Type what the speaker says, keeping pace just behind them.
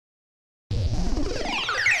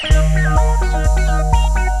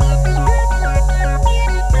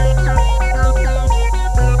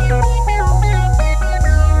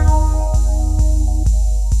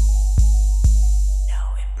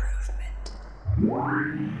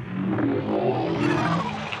Hi,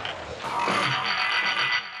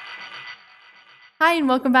 and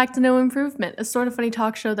welcome back to No Improvement, a sort of funny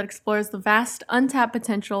talk show that explores the vast, untapped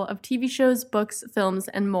potential of TV shows, books, films,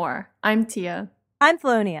 and more. I'm Tia. I'm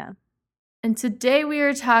Felonia. And today we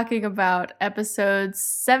are talking about episodes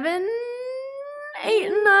 7, 8,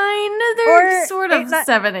 and 9. They're sort of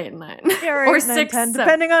 7, 8, and 9. Or 6, 9, 10, 7.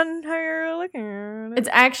 depending on how you're looking at it. It's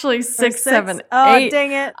actually 6, 7, 8. Oh,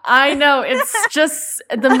 dang it. I know, it's just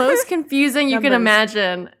the most confusing you can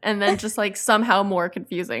imagine, and then just like somehow more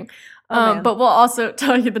confusing. But we'll also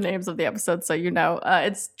tell you the names of the episodes so you know.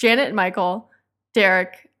 It's Janet and Michael,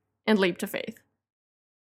 Derek, and Leap to Faith.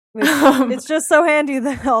 It's just so handy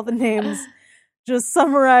that all the names just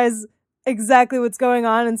summarize exactly what's going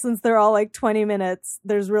on, and since they're all like 20 minutes,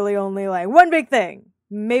 there's really only like one big thing.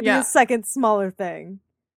 Maybe a second smaller thing.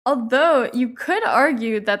 Although, you could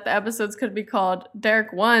argue that the episodes could be called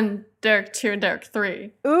Derek 1, Derek 2, and Derek 3.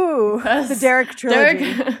 Ooh, the Derek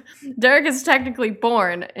trilogy. Derek is technically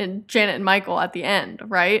born in Janet and Michael at the end,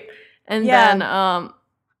 right? And then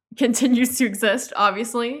continues to exist,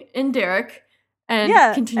 obviously, in Derek,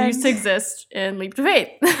 and continues to exist in Leap to Faith.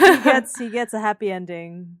 he gets a happy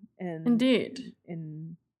ending in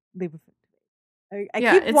Leap of Faith. I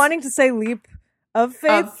keep wanting to say Leap of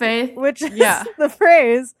Faith, which is the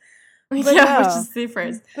phrase. Which is the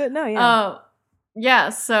phrase. But no,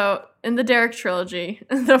 so in the Derek trilogy,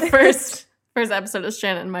 the first episode is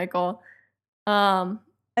Janet and Michael. I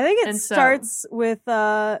think it starts with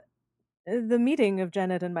the meeting of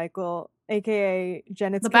Janet and Michael, aka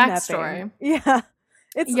Janet's kidnapping. Backstory. Yeah.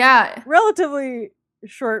 It's relatively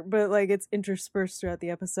short, but like it's interspersed throughout the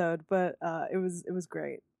episode. But it was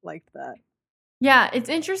great. Liked that. Yeah, it's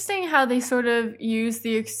interesting how they sort of use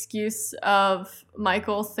the excuse of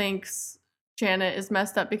Michael thinks Janet is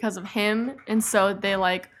messed up because of him, and so they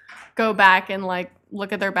like go back and like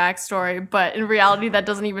look at their backstory, but in reality that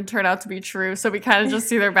doesn't even turn out to be true, so we kind of just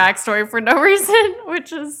see their backstory for no reason,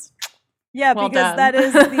 which is because that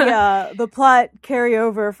is the plot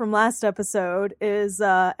carryover from last episode is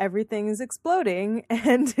everything's exploding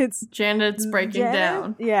and it's Janet's breaking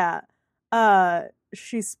down.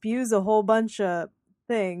 She spews a whole bunch of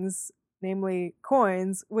things, namely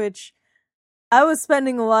coins, which I was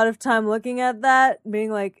spending a lot of time looking at that, being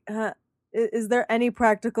like, is there any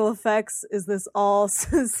practical effects? Is this all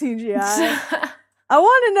CGI? I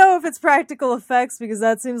want to know if it's practical effects because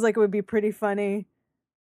that seems like it would be pretty funny.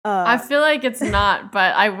 I feel like it's not,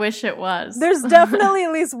 but I wish it was. There's definitely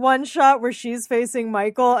at least one shot where she's facing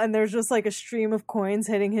Michael and there's just like a stream of coins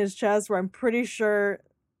hitting his chest where I'm pretty sure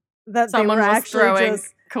that someone they were was actually throwing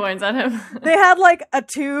just coins at him. They had like a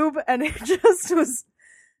tube and it just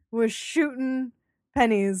was shooting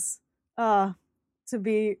pennies to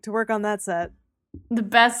work on that set. The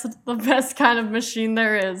best kind of machine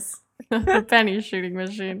there is. The penny shooting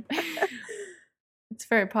machine. It's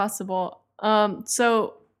very possible.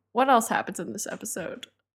 So what else happens in this episode?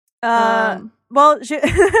 My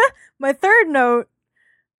third note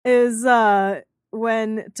is when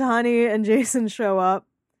Tahani and Jason show up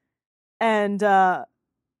and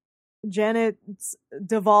Janet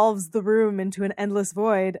devolves the room into an endless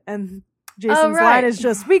void and Jason's line is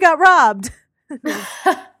just, "We got robbed."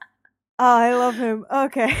 I love him.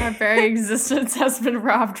 Okay. Our very existence has been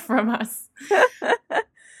robbed from us.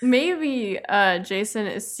 Maybe Jason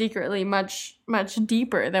is secretly much, much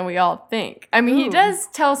deeper than we all think. I mean, he does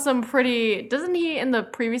tell doesn't he in the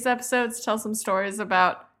previous episodes tell some stories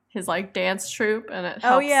about his like dance troupe and it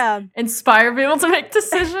helps inspire people to make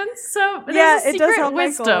decisions. So there's a secret it does help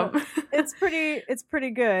wisdom. It's pretty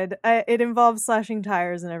good. It involves slashing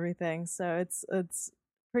tires and everything, so it's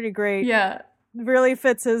pretty great. Yeah, really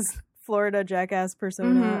fits his Florida jackass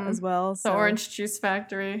persona as well. So. The Orange Juice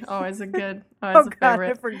Factory, always a favorite. I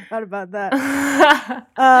forgot about that.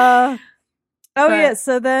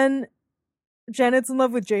 So then Janet's in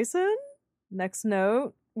love with Jason. Next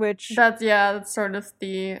note. Which that's sort of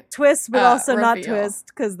the twist, but also reveal. Not twist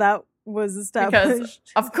because that was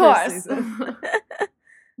established. Of course.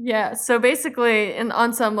 Yeah. So basically,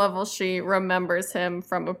 on some level, she remembers him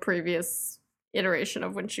from a previous iteration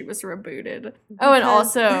of when she was rebooted. And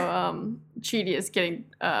also, Chidi is getting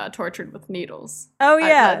tortured with needles.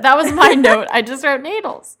 That was my note. I just wrote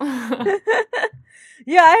needles.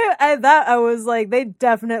 I was like, they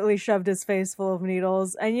definitely shoved his face full of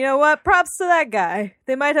needles. And you know what? Props to that guy.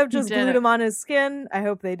 They might have just glued him on his skin. I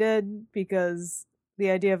hope they did, because the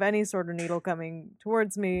idea of any sort of needle coming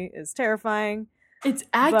towards me is terrifying. It's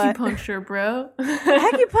acupuncture, bro.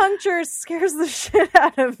 Acupuncture scares the shit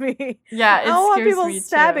out of me. Yeah, it I don't want scares people me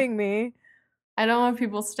stabbing too. me. I don't want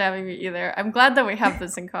people stabbing me either. I'm glad that we have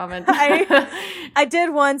this in common. I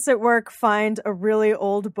did once at work find a really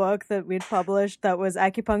old book that we'd published that was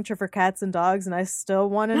acupuncture for cats and dogs, and I still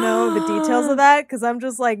want to know the details of that because I'm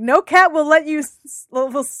just like, no cat will let you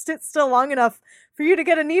will sit still long enough for you to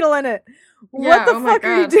get a needle in it. Yeah, What the fuck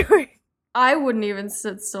are you doing? I wouldn't even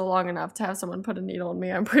sit still long enough to have someone put a needle in me.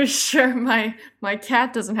 I'm pretty sure my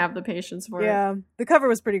cat doesn't have the patience for it. Yeah, the cover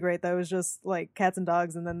was pretty great though. It was just like cats and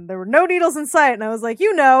dogs, and then there were no needles in sight, and I was like,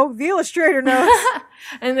 you know, the illustrator knows.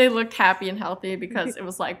 And they looked happy and healthy because it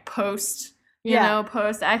was like post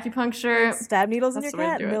acupuncture. Stab needles in your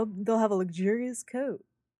cat, and they'll have a luxurious coat.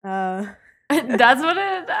 That's what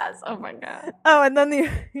it does. Oh my god. Oh, and then the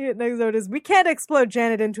next note is, we can't explode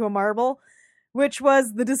Janet into a marble, which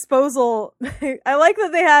was the disposal. I like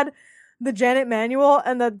that they had the Janet manual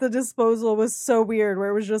and that the disposal was so weird, where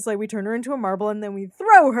it was just like, we turn her into a marble and then we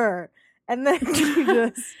throw her, and then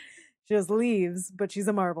she just leaves, but she's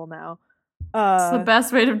a marble now. It's the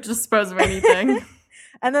best way to dispose of anything.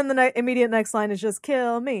 And then the immediate next line is just,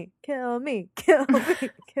 kill me, kill me, kill me,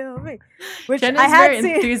 kill me. Which Jen is very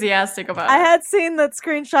enthusiastic about it. I had seen that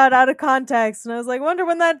screenshot out of context, and I was like, wonder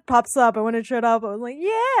when that pops up. And when it showed up, I was like,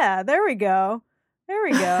 yeah, there we go. There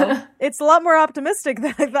we go. It's a lot more optimistic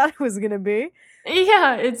than I thought it was going to be.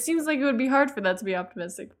 Yeah, it seems like it would be hard for that to be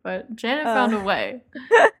optimistic, but Janet found a way.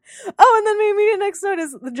 Oh, and then the immediate next note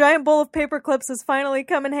is, the giant bowl of paper clips has finally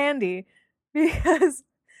come in handy. Because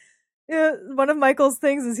one of Michael's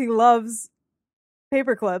things is he loves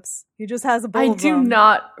paper clips. He just has a bowl of them. I do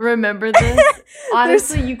not remember this.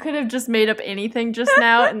 Honestly, you could have just made up anything just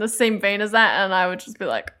now in the same vein as that, and I would just be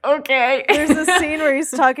like, okay. There's a scene where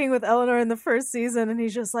he's talking with Eleanor in the first season, and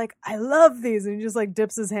he's just like, I love these. And he just like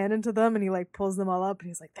dips his hand into them, and he like pulls them all up, and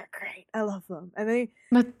he's like, they're great. I love them. And then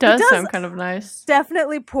that does sound kind of nice.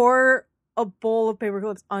 Definitely pour a bowl of paper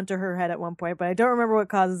clips onto her head at one point, but I don't remember what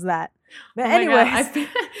causes that. But anyways,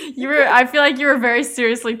 I feel like you were very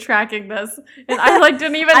seriously tracking this, and I like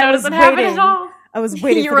didn't even notice it happen at all. I was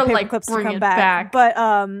waiting for the paper clips to come back. But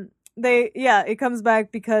it comes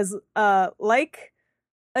back because like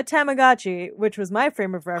a Tamagotchi, which was my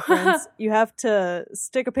frame of reference, you have to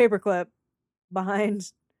stick a paperclip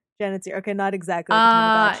behind Janet's ear. Okay, not exactly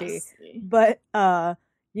like a Tamagotchi, but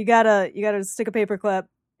you gotta stick a paperclip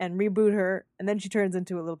and reboot her, and then she turns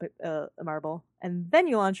into a little bit a marble, and then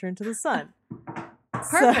you launch her into the sun.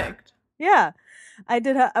 Perfect. So, yeah. I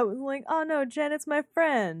was like, oh no, Janet's my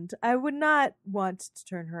friend. I would not want to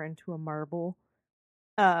turn her into a marble.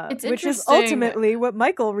 Which is ultimately what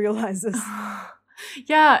Michael realizes.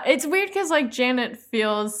 Yeah, it's weird because like Janet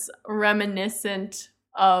feels reminiscent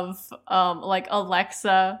of like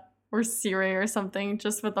Alexa or Siri or something,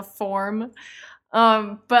 just with the form.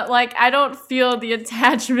 But like I don't feel the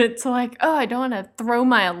attachment to like, oh, I don't want to throw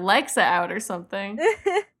my Alexa out or something.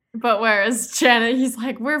 But whereas Janet, he's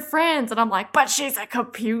like, we're friends, and I'm like, but she's a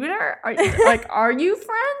computer? Are you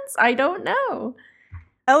friends? I don't know.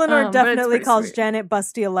 Eleanor definitely calls sweet. Janet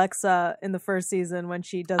Busty Alexa in the first season when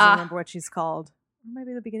she doesn't remember what she's called. Or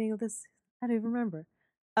maybe the beginning of this. I don't even remember.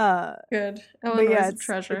 Good. Eleanor's a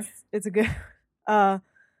treasure. It's a good.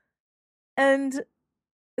 And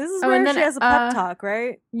this is where she has a pep talk,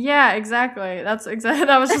 right? Yeah, exactly. That's exactly.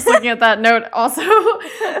 I was just looking at that note. Also,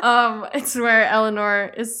 it's where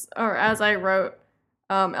Eleanor is, or as I wrote,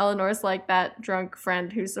 Eleanor's like that drunk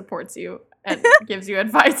friend who supports you and gives you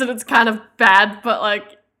advice, and it's kind of bad, but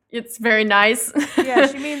like it's very nice. Yeah,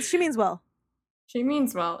 she means well. She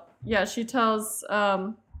means well. Yeah, she tells.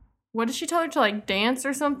 What did she tell her to like dance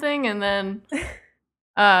or something, and then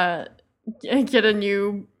get a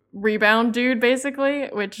new rebound dude, basically,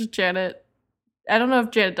 which Janet, I don't know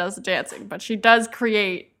if Janet does the dancing, but she does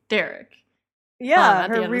create Derek. Yeah,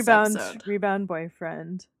 her rebound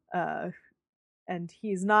boyfriend. And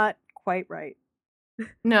he's not quite right.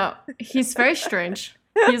 No, he's very strange.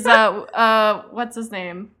 He's what's his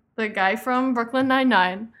name? The guy from Brooklyn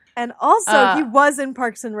Nine-Nine. And also he was in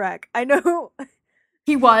Parks and Rec. I know.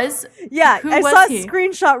 He was? Yeah, I saw a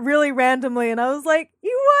screenshot really randomly, and I was like, he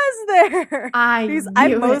was there. I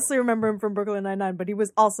mostly remember him from Brooklyn Nine-Nine, but he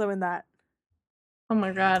was also in that. Oh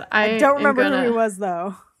my god. I don't remember who he was,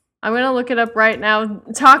 though. I'm going to look it up right now.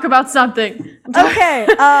 Talk about something. Okay.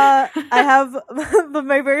 I have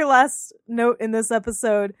my very last note in this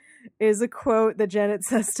episode is a quote that Janet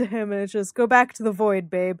says to him, and it's just, go back to the void,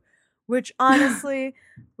 babe. Which, honestly,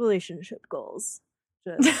 relationship goals.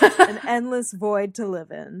 Just an endless void to live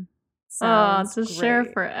in. Sounds to share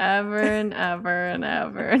forever and ever and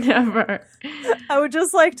ever and ever. I would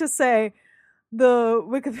just like to say the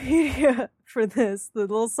Wikipedia for this, the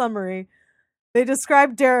little summary, They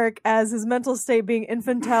describe Derek as his mental state being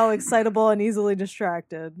infantile, excitable, and easily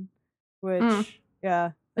distracted. Which,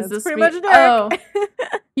 yeah, Is that's this pretty sweet? much Derek. Oh,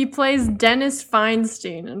 he plays Dennis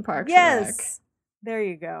Feinstein in Parks and Rec. Yes, there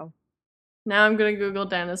you go. Now I'm gonna Google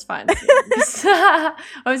Dennis Feinstein.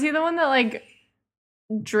 Oh, is he the one that like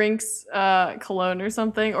drinks cologne or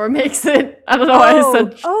something, or makes it? I don't know why I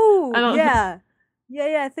said. Oh, I don't yeah,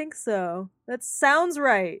 yeah, I think so. That sounds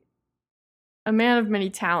right. A man of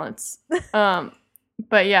many talents.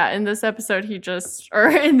 But yeah, in this episode,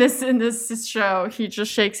 in this show, he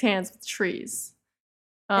just shakes hands with trees.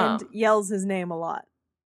 And yells his name a lot.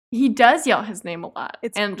 He does yell his name a lot.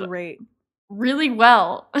 It's great. Really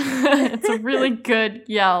well. It's a really good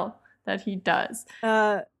yell that he does.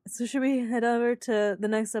 So should we head over to the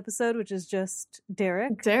next episode, which is just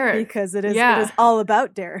Derek? Derek. Because it is all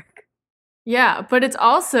about Derek. Yeah, but it's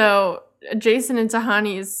also Jason and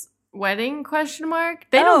Tahani's wedding, ?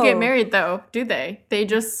 They don't get married though, do they? They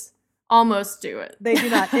just almost do it. They do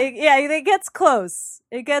not. It gets close.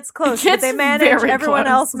 It gets close. But they manage, everyone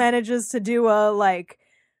else manages to do a like,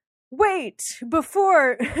 wait,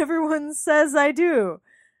 before everyone says I do.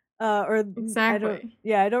 Exactly.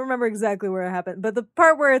 I don't remember exactly where it happened. But the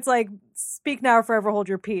part where it's like, speak now or forever hold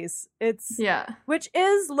your peace. Which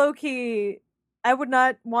is low-key, I would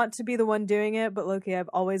not want to be the one doing it, but low-key I've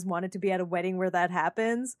always wanted to be at a wedding where that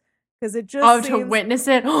happens. Because it just seems to witness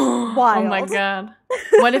it? wild. Oh my god.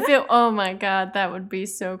 What if it, oh my god, that would be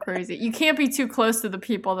so crazy. You can't be too close to the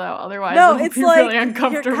people though, otherwise it's be like really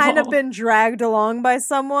uncomfortable. You're kind of been dragged along by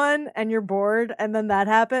someone and you're bored and then that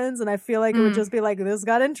happens and I feel like it would just be like, this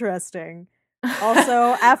got interesting.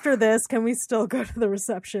 Also, after this, can we still go to the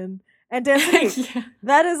reception and dance? Yeah.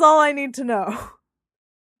 That is all I need to know.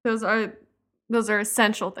 Those are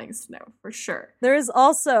essential things to know, for sure. There is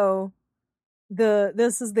also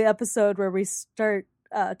this is the episode where we start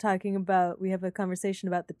talking about, we have a conversation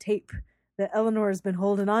about the tape that Eleanor has been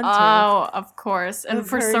holding on to. Oh, of course. And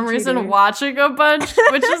for some reason watching a bunch,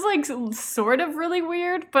 which is like sort of really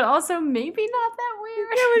weird, but also maybe not that weird.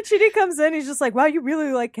 Yeah, when Chidi comes in, he's just like, wow, you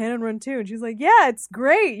really like Cannon Run 2. And she's like, yeah, it's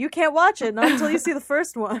great. You can't watch it, not until you see the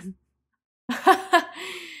first one. It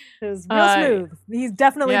was real smooth. He's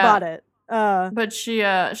definitely bought it. But she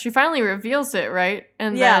finally reveals it, right?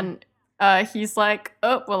 And then he's like,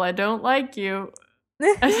 oh, well, I don't like you.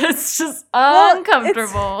 And it's just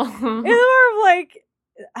uncomfortable. It's more of like,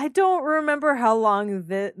 I don't remember how long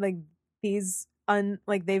they've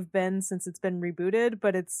been since it's been rebooted,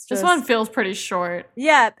 but it's just... This one feels pretty short.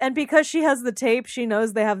 Yeah, and because she has the tape, she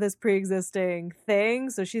knows they have this pre-existing thing,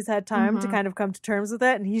 so she's had time to kind of come to terms with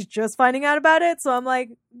it, and he's just finding out about it, so I'm like,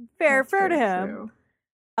 fair to him. True.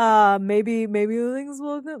 Maybe things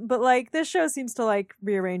will, but like this show seems to like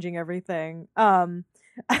rearranging everything.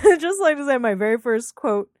 I'd just like to say my very first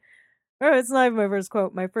quote, or it's not even my first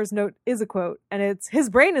quote, my first note is a quote, and it's his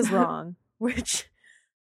brain is wrong, which is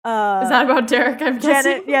that about Derek? I'm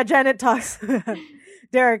guessing. Janet talks about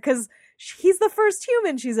Derek because he's the first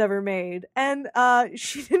human she's ever made, and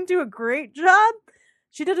she didn't do a great job.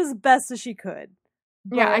 She did as best as she could.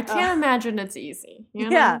 But, I can't imagine it's easy. You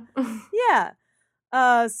know? Yeah.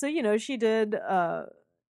 So, she did,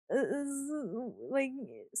 like,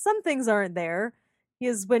 some things aren't there. He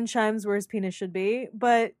has wind chimes where his penis should be,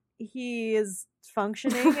 but he is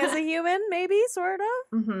functioning as a human, maybe, sort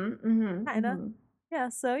of. Kind of. Yeah,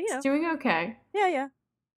 so, It's doing okay. Yeah.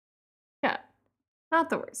 Yeah. Not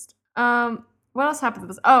the worst. What else happened to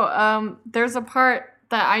this? Oh, there's a part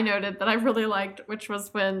that I noted that I really liked, which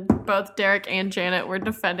was when both Derek and Janet were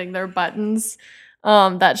defending their buttons,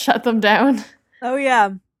 that shut them down. Oh, yeah.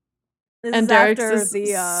 And Derek's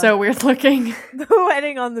is so weird looking. The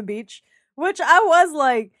wedding on the beach, which I was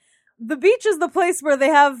like, the beach is the place where they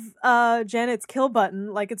have Janet's kill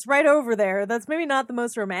button. Like, it's right over there. That's maybe not the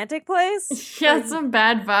most romantic place. Yeah, like, some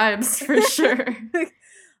bad vibes, for sure.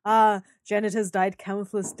 Janet has died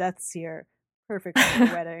countless deaths here. Perfect for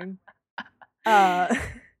the wedding.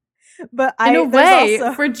 But in a way,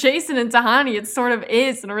 for Jason and Tahani, it sort of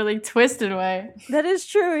is in a really twisted way. That is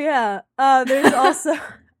true, yeah. There's also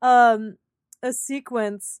a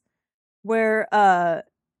sequence where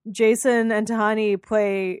Jason and Tahani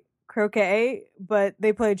play croquet, but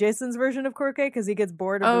they play Jason's version of croquet because he gets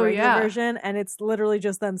bored of the regular version, and it's literally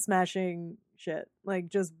just them smashing shit. Like,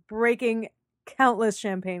 just breaking countless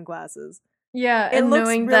champagne glasses. Yeah, and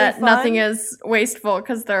knowing really that nothing is wasteful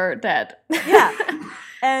because they're dead. Yeah.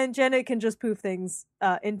 And Janet can just poof things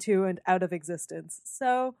into and out of existence.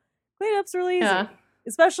 So cleanup's really easy. Yeah.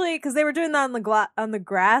 Especially because they were doing that on the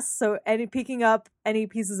grass. So picking up any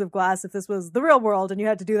pieces of glass, if this was the real world and you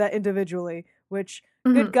had to do that individually, which,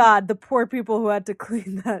 good God, the poor people who had to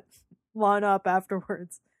clean that lawn up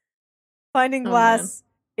afterwards. Finding Oh, glass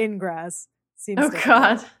in grass seems Oh difficult.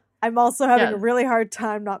 God. I'm also having Yeah. a really hard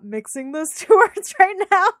time not mixing those two words right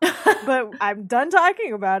now. But I'm done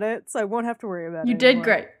talking about it, so I won't have to worry about it You anymore. did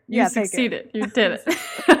great. You Yeah, thank you. succeeded. You did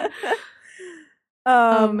it.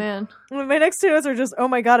 Oh man. My next two notes are just, oh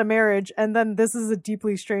my god, a marriage, and then this is a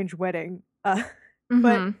deeply strange wedding. But,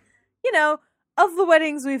 Mhm. you know, of the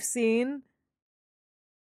weddings we've seen,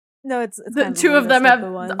 no, it's The kind of two of them weirdest have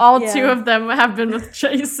the ones. all Yeah. two of them have been with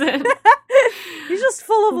Jason. He's just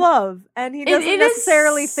full of love, and he doesn't it is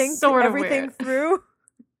necessarily think sort of everything weird. through.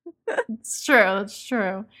 It's true. It's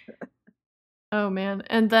true. Oh man.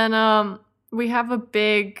 And then we have a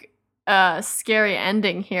big scary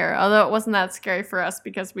ending here. Although it wasn't that scary for us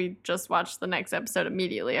because we just watched the next episode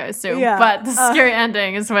immediately, I assume. Yeah, But the scary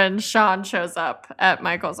ending is when Sean shows up at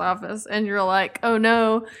Michael's office and you're like, "Oh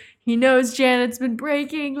no, he knows Janet's been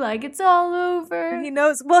breaking, like it's all over." He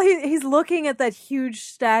knows. Well, he's looking at that huge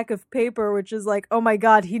stack of paper, which is like, oh my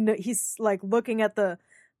god. He's like looking at the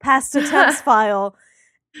past attempts file.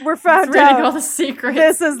 We're found He's reading all out. the secrets.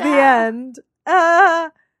 This is the now. end.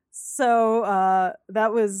 So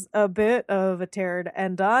that was a bit of a tear to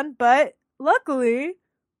end on, but luckily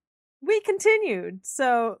we continued.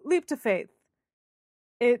 So leap to faith.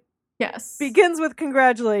 It Yes. begins with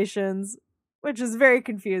congratulations, which is very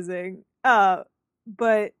confusing.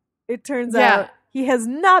 But it turns out he has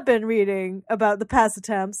not been reading about the past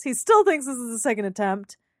attempts. He still thinks this is the second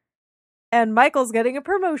attempt. And Michael's getting a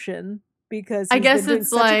promotion because he's I guess been doing it's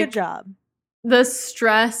such a good like job. the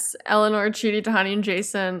stress Eleanor, Chidi, Tahani, and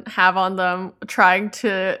Jason have on them trying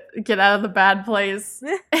to get out of the bad place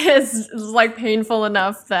is like painful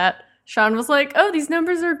enough that Sean was like, "Oh, these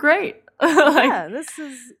numbers are great." Like, Yeah, this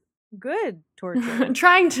is good torture.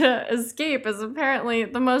 trying to escape is apparently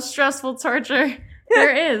the most stressful torture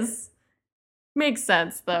there is. Makes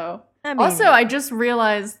sense though. I mean, Also, I just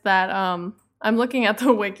realized that I'm looking at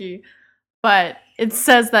the wiki, but it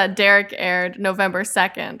says that Derek aired November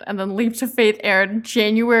 2nd, and then Leap to Faith aired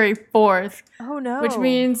January 4th, oh no. which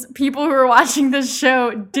means people who were watching this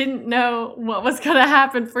show didn't know what was going to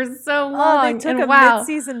happen for so long. they took and a wow,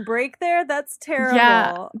 mid-season break there? That's terrible.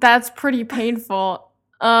 yeah, that's pretty painful.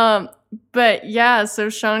 But yeah, so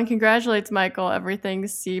Sean congratulates Michael. Everything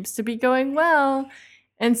seems to be going well.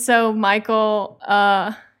 And so Michael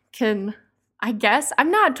can, I guess,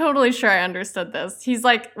 I'm not totally sure I understood this. He's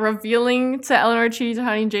like revealing to Eleanor, Chidi,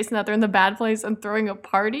 Tahani, and Jason that they're in the bad place and throwing a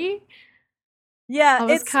party. Yeah, I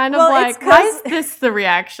was it's kind of well, like, it's why is this the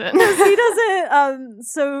reaction? he doesn't.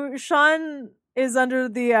 So Sean is under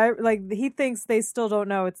the like he thinks they still don't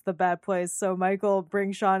know it's the bad place. So Michael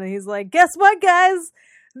brings Sean and he's like, "Guess what, guys?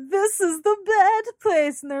 This is the bad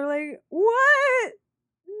place." And they're like, "What?"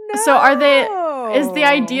 No. So are they? Is the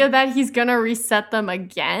idea that he's gonna reset them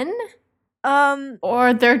again?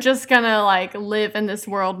 Or they're just gonna like live in this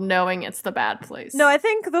world knowing it's the bad place? No, I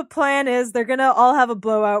think the plan is they're gonna all have a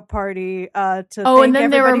blowout party to Oh, and thank then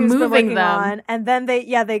they were everybody who's been moving working them. on, and then they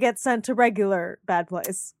get sent to regular bad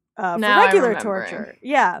place for Now I'm regular remembering. torture.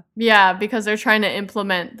 Yeah, Yeah, because they're trying to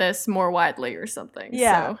implement this more widely or something.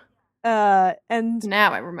 Yeah. So and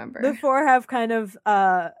now I remember. the four have kind of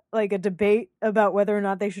like a debate about whether or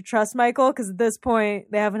not they should trust Michael, because at this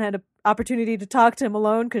point they haven't had an opportunity to talk to him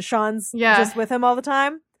alone because Sean's Yeah. just with him all the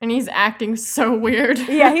time. And he's acting so weird.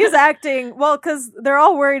 Yeah, he's acting well because they're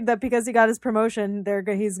all worried that because he got his promotion,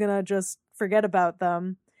 he's gonna just forget about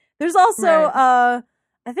them. There's also Right.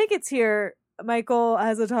 I think it's here. Michael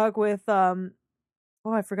has a talk with oh,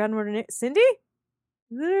 I've forgotten what her name. Cindy?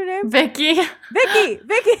 Is that her name? Vicky. Vicky.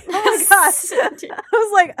 Oh my god! Cindy. I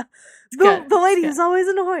was like, good. the lady It's who's always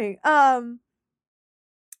annoying.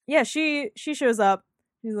 Yeah, she shows up.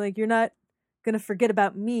 She's like, "You're not gonna forget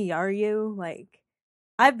about me, are you? Like,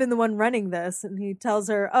 I've been the one running this." And he tells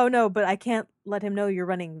her, "Oh no, but I can't let him know you're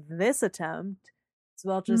running this attempt. So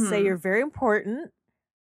I'll just say Mhm. you're very important,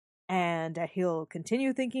 and he'll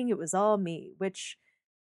continue thinking it was all me." Which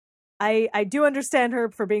I do understand her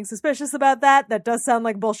for being suspicious about that. That does sound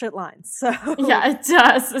like bullshit lines. So Yeah, it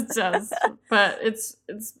does. It does. But it's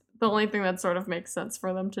the only thing that sort of makes sense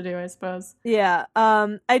for them to do, I suppose. yeah.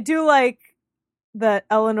 I do like that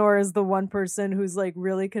Eleanor is the one person who's like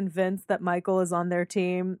really convinced that Michael is on their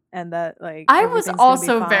team and that like I was everything's gonna be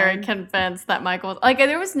also very fine. convinced that Michael, like,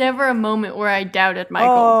 there was never a moment where I doubted Michael,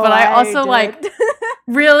 Oh, but I also like, did.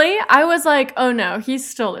 really? I was like, oh no, he's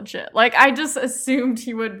still legit. Like, I just assumed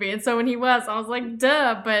he would be. And so when he was, I was like,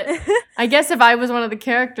 duh. But I guess if I was one of the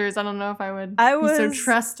characters, I don't know if I would be so was-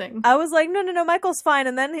 trusting. I was like, no, Michael's fine.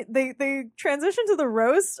 And then they transitioned to the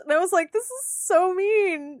roast, and I was like, this is so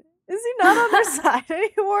mean. Is he not on their side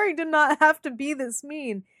anymore? He did not have to be this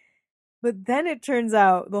mean. But then it turns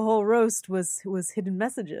out the whole roast was hidden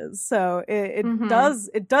messages. So Mm-hmm.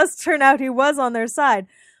 it does turn out he was on their side.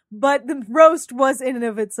 But the roast was in and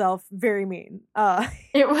of itself very mean.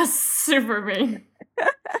 It was super mean.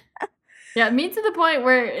 Yeah, mean to the point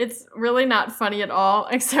where it's really not funny at all,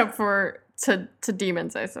 except for to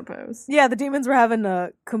demons, I suppose. Yeah, the demons were having a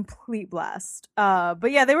complete blast.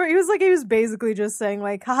 But yeah, he was basically just saying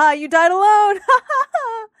like, haha, you died alone.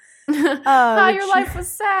 How your Which life was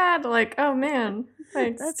sad. Like, oh man,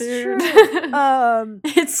 thanks, that's dude. true.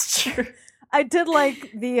 It's true. I did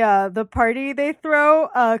like the party they throw,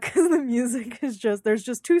 cause the music is there's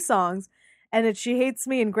just two songs, and it's She Hates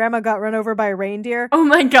Me and Grandma Got Run Over by a Reindeer Oh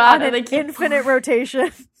my god, on and an they keep infinite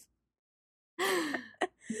rotation.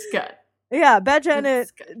 It's good. Yeah, Bad Janet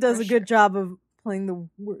It's good does for a good sure. job of playing the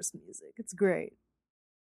worst music. It's great.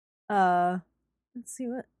 Uh, let's see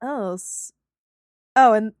what else.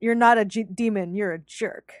 Oh, and you're not a demon, you're a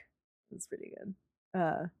jerk. That's pretty good.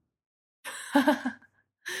 Uh,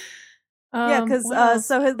 yeah, because What else?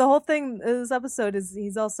 so the whole thing this episode is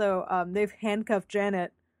he's also they've handcuffed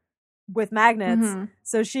Janet with magnets, Mm-hmm.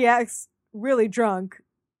 so she acts really drunk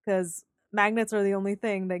because magnets are the only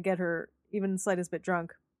thing that get her even the slightest bit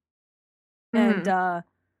drunk. And Mm-hmm.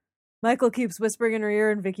 Michael keeps whispering in her ear,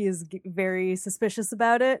 and Vicky is very suspicious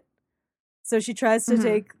about it. So she tries to Mm-hmm.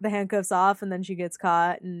 take the handcuffs off, and then she gets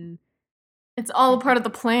caught. And It's all a part of the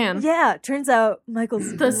plan. yeah, turns out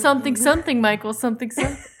Michael's The something something Michael, something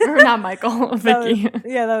something or not Michael, Vicky.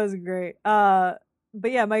 that was great. But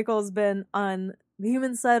yeah, Michael's been on the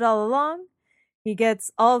human side all along. He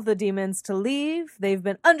gets all of the demons to leave. They've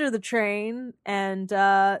been under the train, and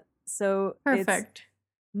so it's Perfect.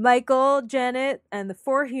 Michael, Janet, and the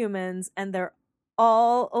four humans, and they're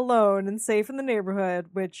all alone and safe in the neighborhood,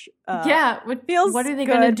 which Yeah, feels what are they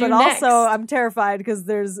gonna good, do but also next? I'm terrified because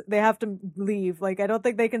they have to leave. Like I don't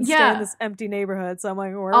think they can stay in Yeah, this empty neighborhood. So I'm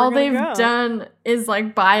like, where are all we gonna they've go? done is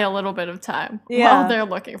like buy a little bit of time while Yeah, they're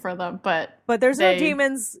looking for them, but but there's no they.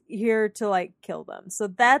 demons here to like kill them, so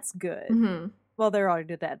that's good. Mhm. Well, they're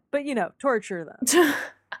already dead, but torture them.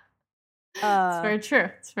 It's Uh very true.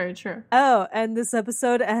 It's very true. oh, and this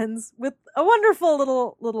episode ends with a wonderful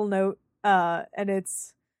little note. And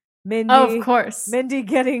it's Of Mindy course. Mindy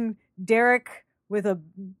getting Derek with a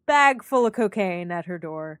bag full of cocaine at her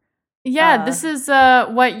door. Yeah, Uh this is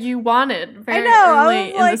what you wanted I very know, I early was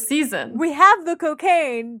in the like, season. we have the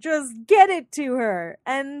cocaine, just get it to her.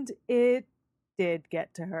 And it did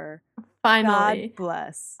get to her. God Finally.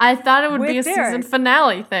 bless. I thought it would be With a season Derek.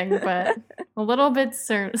 finale thing, but a little bit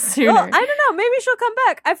Well, sooner. I don't know. Maybe she'll come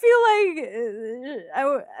back. I feel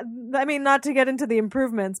like I mean, not to get into the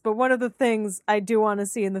improvements, but one of the things I do want to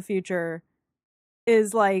see in the future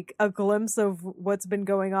is like a glimpse of what's been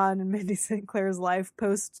going on in Mindy St. Clair's life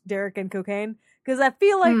post Derek and cocaine. Because I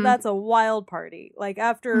feel like Mm. that's a wild party. Like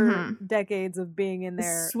after Mhm. decades of being in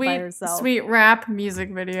there by Sweet, herself. sweet rap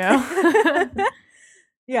music video.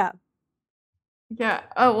 Yeah. Yeah.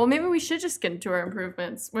 Oh, well, maybe we should just get into our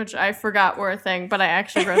improvements, which I forgot were a thing, but I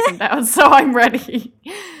actually wrote them down, so I'm ready.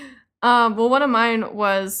 Well, one of mine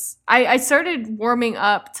was I started warming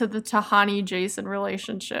up to the Tahani Jason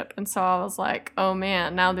relationship, and so I was like, oh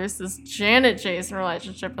man, now there's this Janet Jason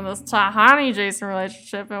relationship and this Tahani Jason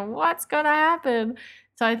relationship, and what's gonna happen?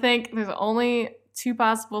 So I think there's only two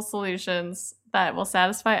possible solutions that will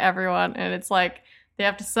satisfy everyone, and it's like they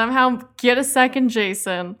have to somehow get a second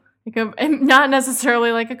Jason. Like and not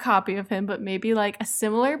necessarily like a copy of him, but maybe like a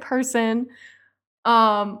similar person.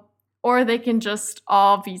 Or they can just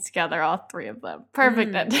all be together, all three of them.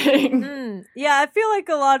 Perfect ending. Yeah, I feel like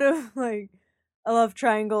a lot of like I love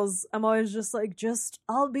triangles. I'm always just like, just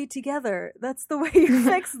all be together. That's the way you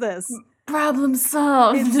fix this. Problem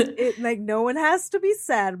solved. It like no one has to be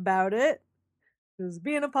sad about it. Just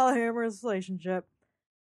be in a polyamorous relationship.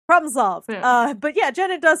 Problem solved. Yeah. But yeah,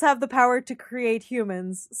 Janet does have the power to create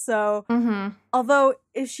humans. So Mm-hmm. although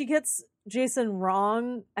if she gets Jason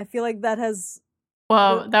wrong, I feel like that has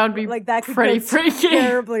Whoa, that would be like that could pretty go freaky.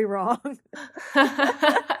 terribly wrong.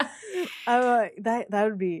 That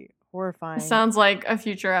would be horrifying. Sounds like a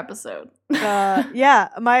future episode. Yeah,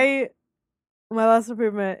 my last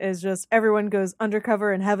improvement is just everyone goes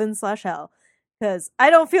undercover in heaven/hell. Because I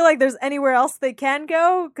don't feel like there's anywhere else they can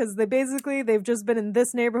go, because they've just been in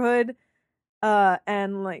this neighborhood,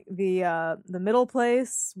 and like the middle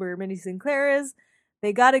place where Mindy Sinclair is.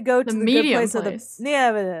 They got to go to the good medium place, place.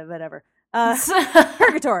 whatever.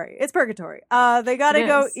 Purgatory. It's purgatory. They got to It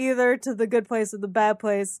go is. either to the good place or the bad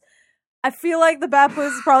place. I feel like the bad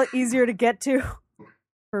place is probably easier to get to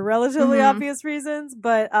for relatively Mhm. obvious reasons,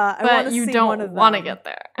 but I want But to you see don't one of them. want to get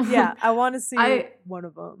there. Yeah, I want to see I- one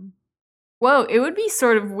of them. Whoa, it would be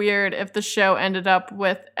sort of weird if the show ended up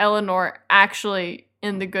with Eleanor actually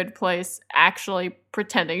in the good place, actually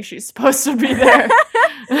pretending she's supposed to be there.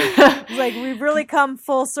 It's like, we've really come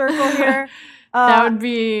full circle here. That would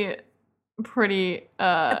be pretty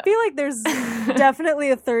I feel like there's definitely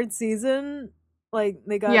a third season. Like,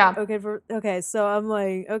 they got okay, so I'm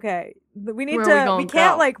like, okay, we need we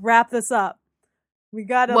can't like wrap this up. We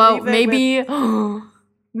gotta leave it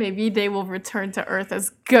maybe they will return to Earth as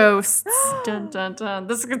ghosts. Dun dun dun.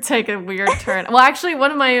 This is gonna take a weird turn. Well, actually, one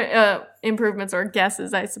of my improvements or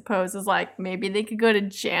guesses, I suppose, is like maybe they could go to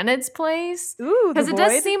Janet's place. Ooh, because it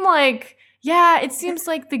does seem like it seems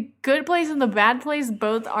like the good place and the bad place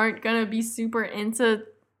both aren't gonna be super into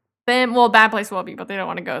them. Well, bad place will be, but they don't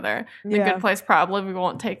want to go there. The good place probably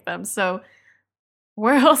won't take them. So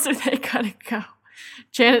where else are they gonna go?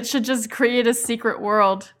 Janet should just create a secret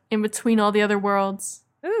world in between all the other worlds.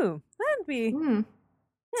 Ooh, that'd be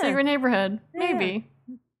secret neighborhood, maybe.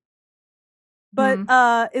 But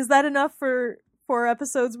is that enough for 4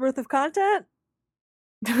 episodes worth of content?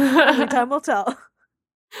 Only time will tell.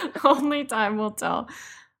 Only time will tell.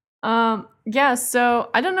 Yeah.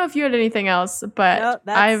 So I don't know if you had anything else, but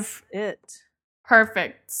that's it.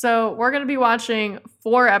 Perfect. So we're gonna be watching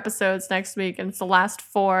 4 episodes next week, and it's the last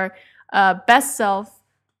 4. Best Self,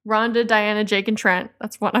 Rhonda, Diana, Jake, and Trent.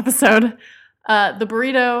 That's 1 episode. The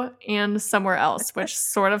Burrito, and Somewhere Else, which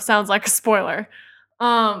sort of sounds like a spoiler.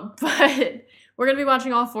 But we're going to be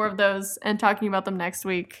watching all 4 of those and talking about them next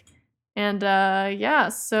week. And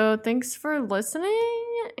so thanks for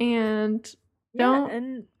listening, and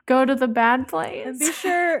don't go to the bad place. And be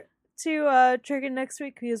sure to check in next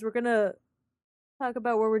week, because we're going to talk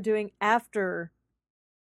about what we're doing after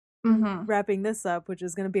wrapping this up, which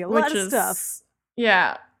is going to be a lot of stuff.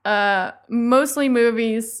 Yeah. Mostly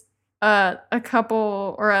movies. A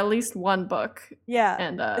couple, or at least 1 book. Yeah.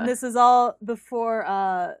 And this is all before,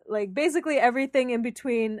 like, basically everything in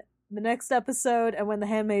between the next episode and when The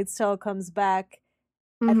Handmaid's Tale comes back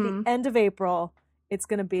at the end of April. It's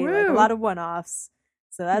going to be like a lot of one-offs.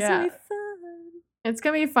 So that's going to be fun. It's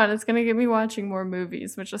going to be fun. It's going to get me watching more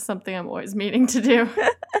movies, which is something I'm always meaning to do.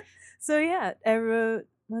 So yeah,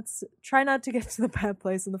 let's try not to get to the bad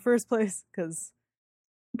place in the first place, because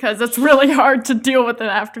it's really hard to deal with it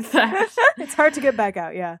after that. It's hard to get back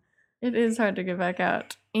out, yeah. It is hard to get back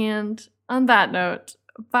out. And on that note,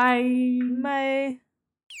 bye. Bye.